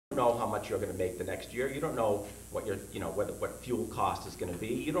know how much you're going to make the next year. You don't know what your, what fuel cost is going to be.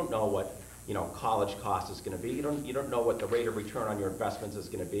 You don't know what, college cost is going to be. You don't know what the rate of return on your investments is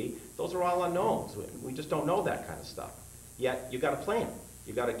going to be. Those are all unknowns. We just don't know that kind of stuff. Yet you got to plan.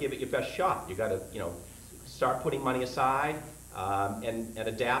 You got to give it your best shot. You got to, start putting money aside and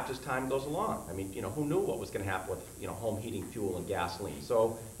adapt as time goes along. I mean, who knew what was going to happen with, home heating, fuel, and gasoline?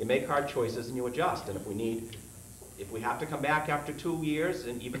 So you make hard choices and you adjust. And if we have to come back after 2 years,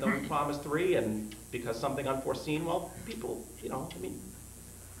 and even though we promised 3, and because something unforeseen, well, people, I mean,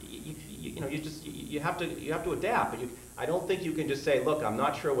 you have to adapt. But I don't think you can just say, look, I'm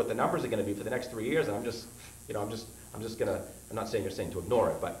not sure what the numbers are going to be for the next 3 years, and I'm just gonna. I'm not saying you're saying to ignore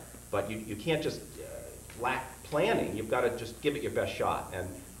it, but you can't just lack planning. You've got to just give it your best shot. And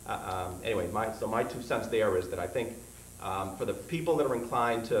anyway, my 2 cents there is that I think for the people that are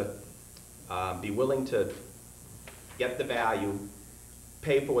inclined to be willing to get the value,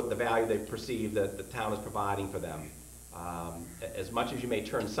 pay for what the value they perceive that the town is providing for them, as much as you may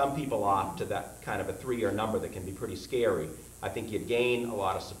turn some people off to that kind of a 3-year number that can be pretty scary, I think you'd gain a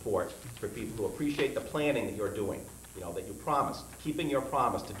lot of support for people who appreciate the planning that you're doing, that you promised, keeping your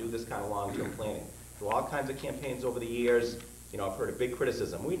promise to do this kind of long-term planning. Through all kinds of campaigns over the years, I've heard a big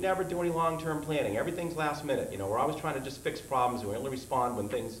criticism. We never do any long-term planning. Everything's last minute. We're always trying to just fix problems. We only respond when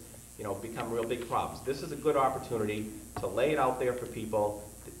things, become real big problems. This is a good opportunity to lay it out there for people,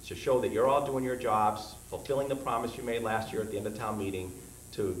 to show that you're all doing your jobs, fulfilling the promise you made last year at the end of town meeting,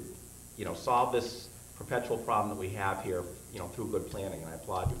 to, solve this perpetual problem that we have here, through good planning. And I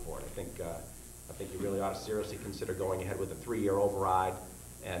applaud you for it. I think you really ought to seriously consider going ahead with a 3-year override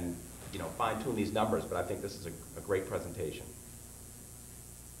and, fine-tune these numbers. But I think this is a great presentation.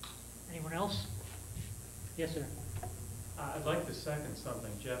 Anyone else? Yes, sir. I'd like to second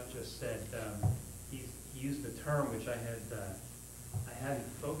something Jeff just said. He used a term which I hadn't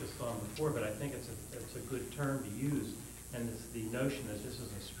focused on before, but I think it's a good term to use, and it's the notion that this is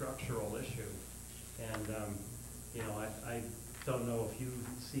a structural issue. And I don't know if you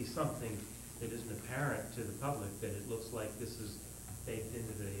see something that isn't apparent to the public, that it looks like this is baked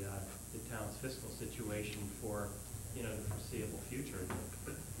into the town's fiscal situation for the foreseeable future,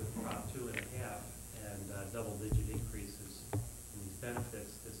 with Prop 2.5 and double-digit increases in these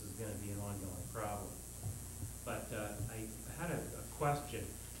benefits. This is going to be an ongoing problem. But I had a question,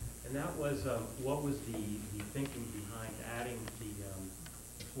 and that was what was the thinking behind adding the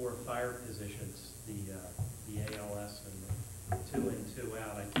 4 fire positions, the ALS and the 2 in, 2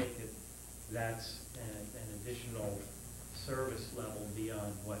 out. I take it that's an additional service level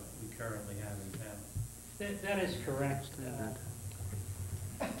beyond what we currently have in town. That is correct.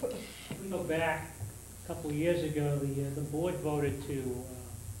 We go back a couple of years ago, the board voted to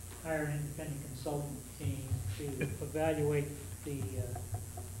hire an independent consultant team to evaluate the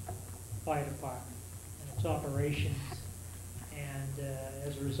fire department and its operations, and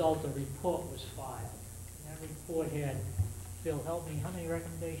as a result, a report was filed. And that report had, Bill, help me, how many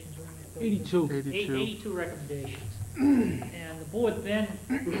recommendations were in it? 82. 82 recommendations. And the board then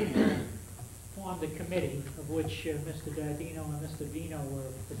formed a committee of which Mr. Dardino and Mr. Vino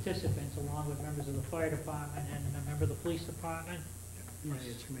were participants, along with members of the fire department and a member of the police department, and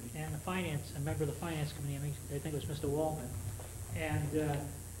the finance, a member of the finance committee. I think it was Mr. Waldman. And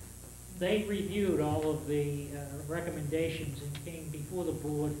they reviewed all of the recommendations and came before the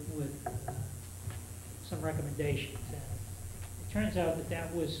board with some recommendations. And it turns out that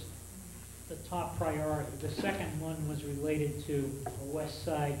that was the top priority. The second one was related to a West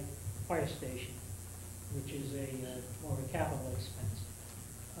Side fire station, which is more of a capital expense.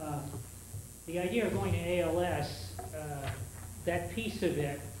 The idea of going to ALS, that piece of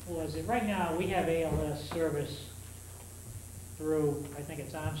it was that right now we have ALS service through, I think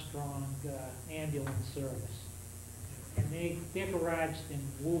it's Armstrong Ambulance Service, and they're garaged in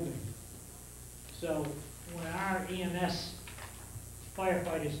Woburn. So when our EMS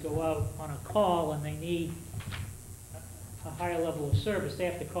firefighters go out on a call and they need a higher level of service, they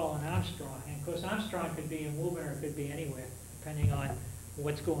have to call an Armstrong. And of course, Armstrong could be in Woburn or it could be anywhere, depending on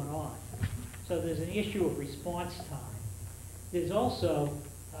what's going on. So there's an issue of response time. There's also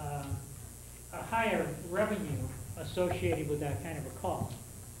a higher revenue associated with that kind of a call.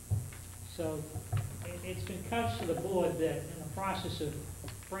 So it's been couched to the board that in the process of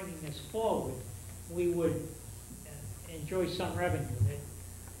bringing this forward, we would enjoy some revenue.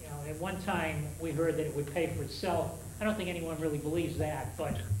 That, at one time we heard that it would pay for itself. I don't think anyone really believes that,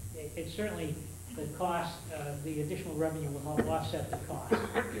 but it certainly, the cost, the additional revenue will help offset the cost.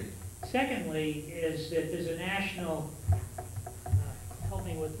 Secondly, is that there's a national, help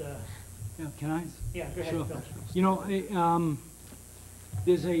me with the... Yeah, can I? Yeah, go ahead, Sure. Bill. You know,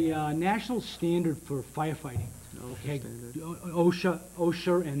 There's a national standard for firefighting. Okay,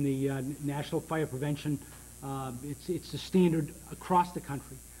 OSHA and the National Fire Prevention, it's a standard across the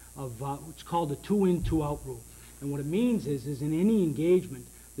country of, it's called the 2-in, 2-out rule. And what it means is in any engagement,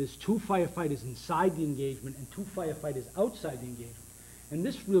 there's 2 firefighters inside the engagement and 2 firefighters outside the engagement. And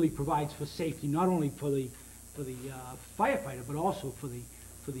this really provides for safety, not only for the firefighter, but also for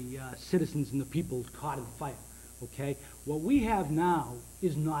the citizens and the people caught in the fire. Okay, what we have now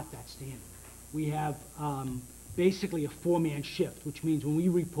is not that standard. We have basically a 4-man shift, which means when we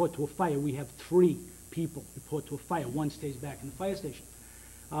report to a fire, we have 3 people report to a fire. 1 stays back in the fire station.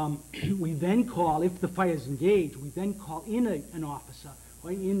 We then call, if the fire is engaged, we then call in an officer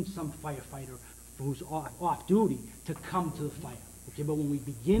or in some firefighter who's off duty to come to the fire. Okay, but when we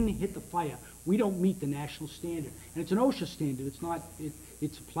begin to hit the fire, we don't meet the national standard. And it's an OSHA standard. It's not,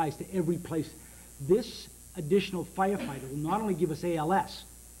 it applies to every place. This additional firefighter will not only give us ALS,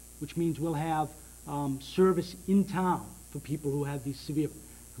 which means we'll have service in town for people who have a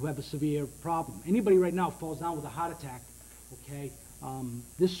severe problem. Anybody right now falls down with a heart attack, okay,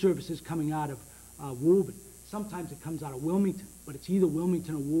 this service is coming out of Woburn. Sometimes it comes out of Wilmington, but it's either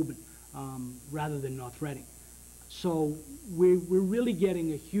Wilmington or Woburn rather than North Reading. So we're really getting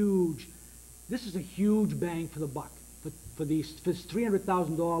this is a huge bang for the buck. For this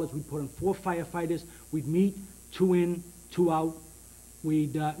 $300,000, we'd put in 4 firefighters, we'd meet 2 in, 2 out.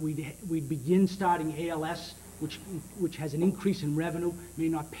 We'd begin starting ALS, which has an increase in revenue, may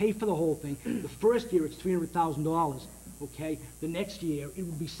not pay for the whole thing. The first year it's $300,000, okay? The next year it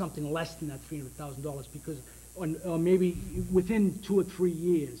would be something less than that $300,000 because, or maybe within 2 or 3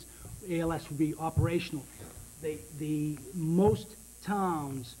 years, ALS would be operational. The most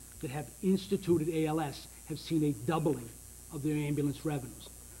towns that have instituted ALS have seen a doubling of their ambulance revenues,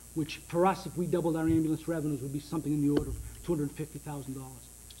 which for us, if we doubled our ambulance revenues, would be something in the order of $250,000.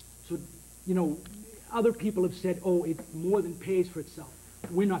 So, you know, other people have said, oh, it more than pays for itself.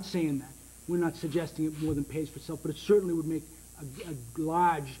 We're not saying that. We're not suggesting it more than pays for itself, but it certainly would make a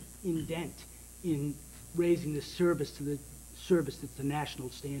large indent in raising the service to the service that's the national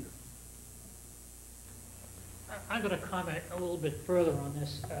standard. I'm going to comment a little bit further on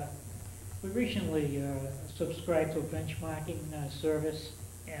this. We recently subscribed to a benchmarking service,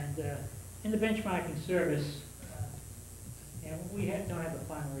 and in the benchmarking service, and we don't have the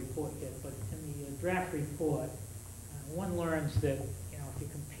final report yet, but in the draft report, one learns that, you know, if you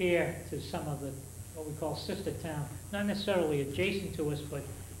compare to some of the, what we call sister towns, not necessarily adjacent to us, but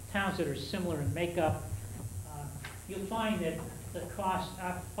towns that are similar in makeup, you'll find that the cost,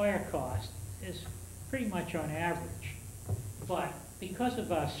 our fire cost, is pretty much on average. But because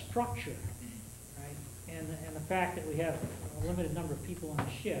of our structure, right, and the fact that we have a limited number of people on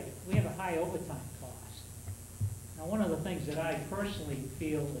a shift, we have a high overtime cost. Now, one of the things that I personally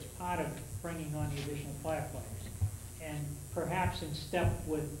feel is part of bringing on the additional firefighters, and perhaps in step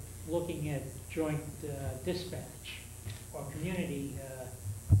with looking at joint dispatch or community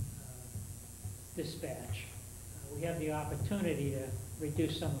dispatch, we have the opportunity to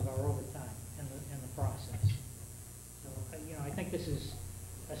reduce some of our overtime in the process. So, you know, I think this is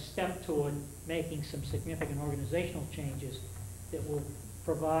a step toward making some significant organizational changes that will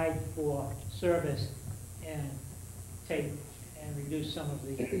provide for service and reduce some of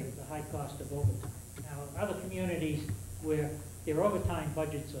the high cost of overtime. Now, other communities where their overtime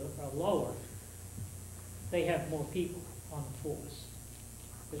budgets are lower, they have more people on the force.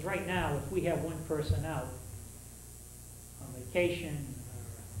 Because right now, if we have one person out on vacation,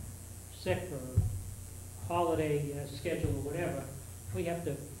 or sick, or holiday schedule, or whatever, we have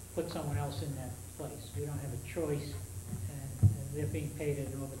to put someone else in that place. We don't have a choice, and they're being paid at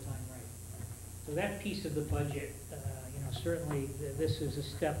an overtime rate. So that piece of the budget, you know, certainly this is a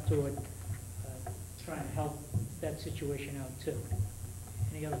step toward trying to help that situation out too.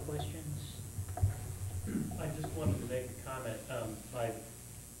 Any other questions? I just wanted to make a comment. I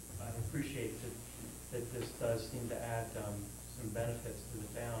appreciate that this does seem to add some benefits to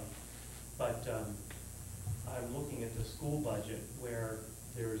the town, but I'm looking at the school budget where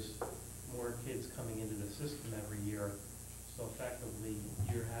there's more kids coming into the system every year, so effectively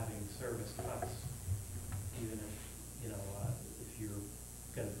you're having service cuts, even if, you know, if you're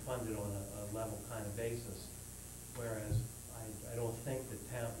going to fund it on a level kind of basis, whereas I don't think the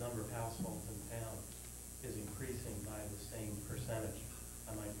number of households in town is increasing by the same percentage.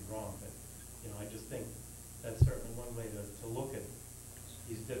 I might be wrong, but, you know, I just think that's certainly one way to look at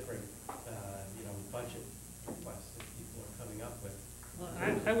these different, you know, budget requests that people are coming up with. Well,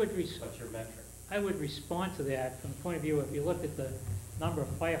 I would what's your metric? I would respond to that from the point of view, if you look at the number of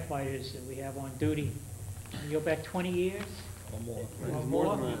firefighters that we have on duty, you go back 20 years, Or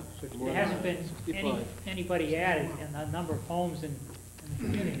more. There hasn't been anybody added, and the number of homes in the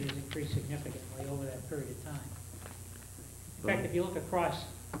community has increased significantly over that period of time. In fact, if you look across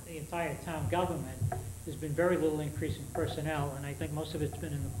the entire town government, there's been very little increase in personnel, and I think most of it's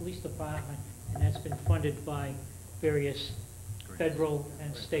been in the police department, and that's been funded by various federal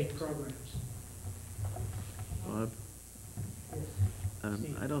and state programs. Bob?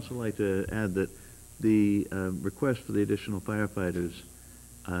 Steve. I'd also like to add that the request for the additional firefighters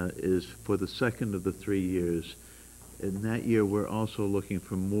is for the second of the 3 years. In that year, we're also looking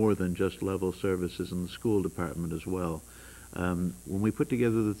for more than just level services in the school department as well. When we put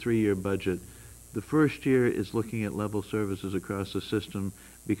together the 3-year budget, the first year is looking at level services across the system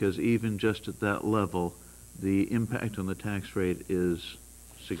because even just at that level, the impact on the tax rate is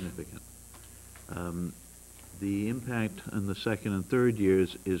significant. The impact on the second and third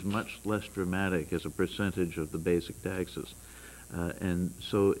years is much less dramatic as a percentage of the basic taxes. And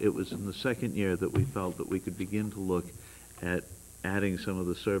so it was in the second year that we felt that we could begin to look at adding some of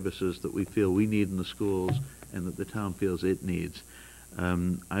the services that we feel we need in the schools and that the town feels it needs.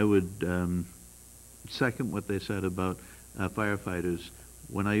 I would second what they said about firefighters.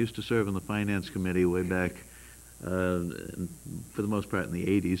 When I used to serve on the Finance Committee way back, for the most part in the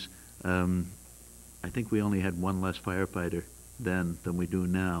 80s, I think we only had one less firefighter then than we do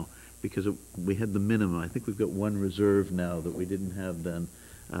now because we had the minimum. I think we've got one reserve now that we didn't have then,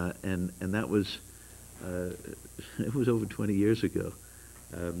 and that was it was over 20 years ago.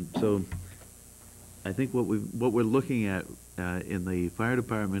 So I think what we're looking at in the fire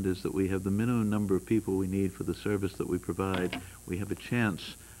department is that we have the minimum number of people we need for the service that we provide. We have a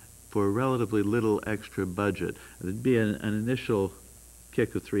chance for a relatively little extra budget. There'd be an initial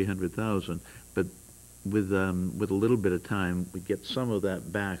kick of 300,000, but with a little bit of time, we get some of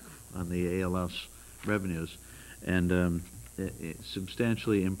that back on the ALS revenues, and it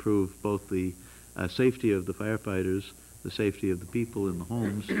substantially improve both the safety of the firefighters, the safety of the people in the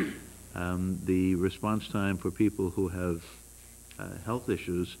homes, the response time for people who have health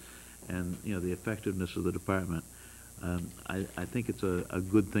issues, and the effectiveness of the department. I think it's a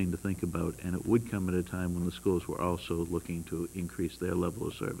good thing to think about, and it would come at a time when the schools were also looking to increase their level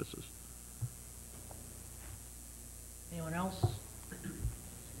of services. Anyone else?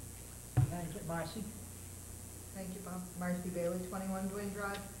 Marcy? Thank you, Bob. Marcy Bailey, 21 Duane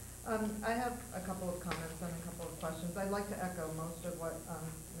Drive. I have a couple of comments and a couple of questions. I'd like to echo most of what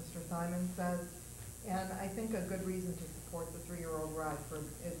Mr. Simon says, and I think a good reason to support the 3-year-old ride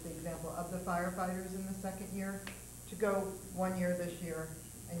is the example of the firefighters in the second year. To go 1 year this year,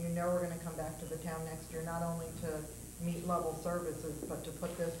 and we're going to come back to the town next year, not only to meet level services, but to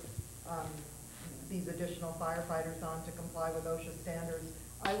put these additional firefighters on to comply with OSHA standards.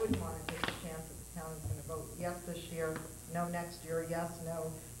 I wouldn't want to take a chance that the town is going to vote yes this year, no next year, yes,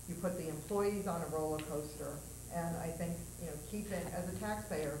 no. You put the employees on a roller coaster, and I think keeping, as a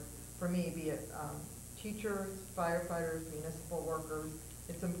taxpayer, for me, be it teachers, firefighters, municipal workers,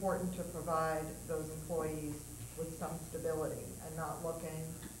 it's important to provide those employees with some stability and not looking,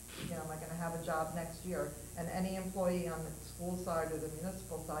 am I going to have a job next year? And any employee on the school side or the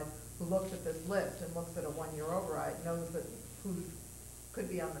municipal side who looks at this list and looks at a 1-year override knows that who could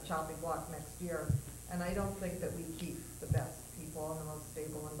be on the chopping block next year. And I don't think that we keep the best people in the most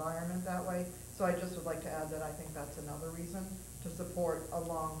stable environment that way. So I just would like to add that I think that's another reason to support a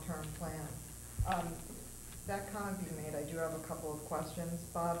long-term plan. That comment being made, I do have a couple of questions.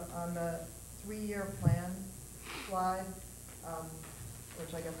 Bob, on the 3-year plan slide,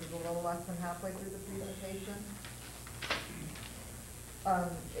 which I guess is a little less than halfway through the presentation,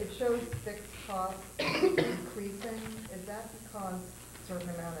 it shows fixed costs increasing. Is that because a certain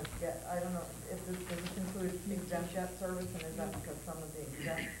amount of debt, I don't know, does this include exempt debt service, and is that because some of the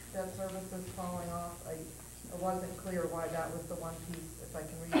exempt debt service is falling off? It wasn't clear why that was the one piece, if I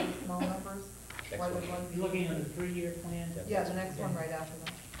can read the small numbers. Why would one You looking at the 3-year plan? Yeah, the next one right after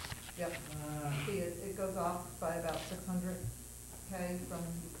that. Yep. See, it goes off by about 600K from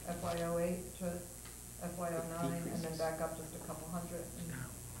FY08 to FY09, and then back up just a couple hundred.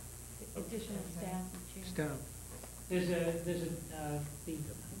 Additional staff and chair. Staff. The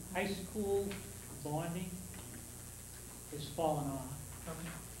high school bonding is falling off.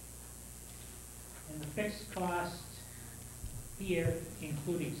 And the fixed costs here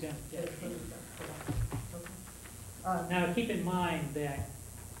include exempt debt. Now, keep in mind that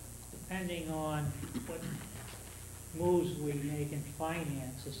depending on what moves we make in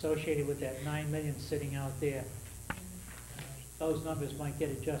finance associated with that $9 million sitting out there, those numbers might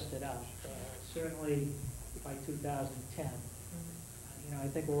get adjusted out. Certainly by 2010. I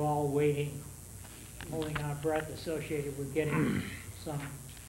think we're all waiting holding our breath associated with getting some